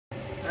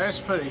I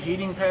just put a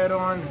heating pad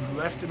on,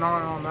 left it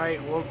on all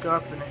night, woke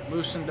up and it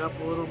loosened up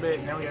a little bit,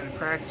 and then we had to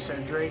practice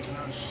at Drake, and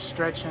I was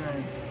stretching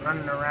and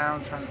running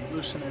around trying to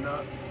loosen it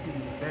up,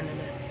 bending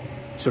it.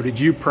 So did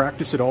you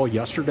practice it all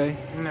yesterday?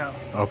 No.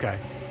 Okay.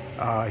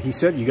 He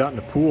said you got in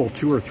the pool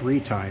 2 or 3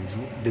 times.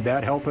 Did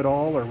that help at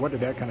all, or what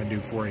did that kind of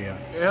do for you?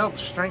 It helped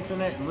strengthen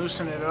it and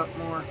loosen it up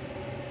more.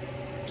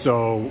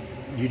 So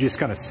you just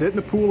kind of sit in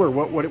the pool, or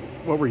what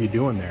were you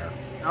doing there?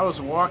 I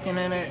was walking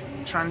in it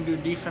and trying to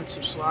do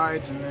defensive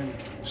slides and then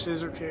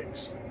scissor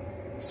kicks.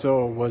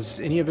 So was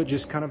any of it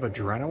just kind of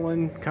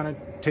adrenaline kind of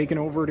taking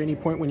over at any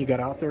point when you got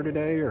out there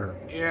today, or?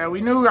 Yeah,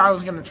 we knew I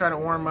was going to try to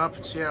warm up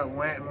and see how it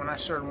went. And when I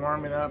started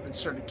warming up, it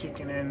started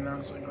kicking in, and I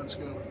was like, let's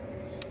go.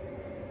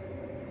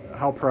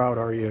 How proud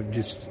are you of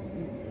just,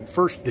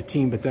 first the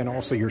team, but then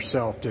also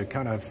yourself to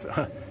kind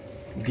of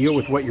deal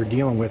with what you're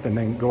dealing with and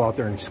then go out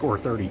there and score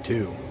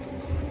 32?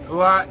 A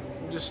lot.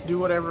 Just do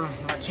whatever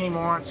my team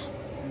wants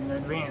and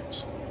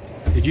advance.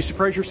 Did you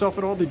surprise yourself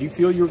at all? Did you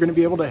feel you were going to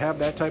be able to have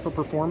that type of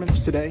performance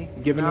today?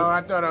 No,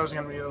 I thought I was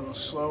going to be a little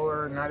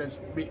slower and not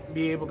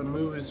be able to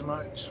move as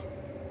much.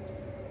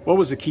 What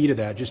was the key to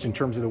that, just in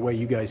terms of the way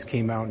you guys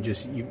came out and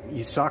just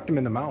you socked them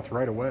in the mouth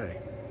right away?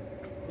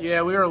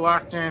 Yeah, we were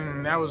locked in,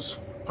 and that was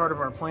part of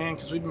our plan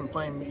because we've been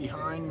playing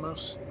behind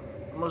most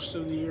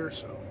of the year.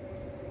 So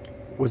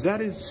was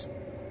that as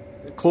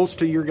close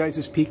to your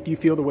guys' peak, do you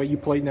feel, the way you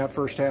played in that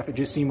first half? It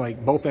just seemed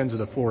like both ends of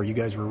the floor you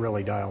guys were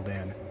really dialed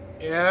in.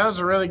 Yeah, that was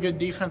a really good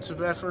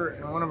defensive effort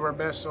and one of our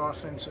best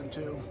offensive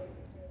too.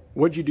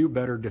 What'd you do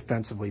better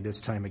defensively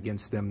this time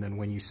against them than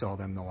when you saw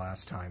them the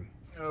last time?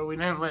 We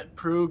didn't let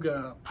Prug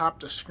pop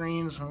the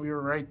screens when we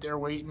were right there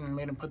waiting and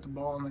made him put the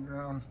ball on the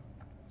ground.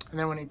 And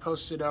then when he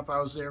posted up,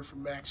 I was there for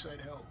backside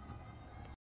help.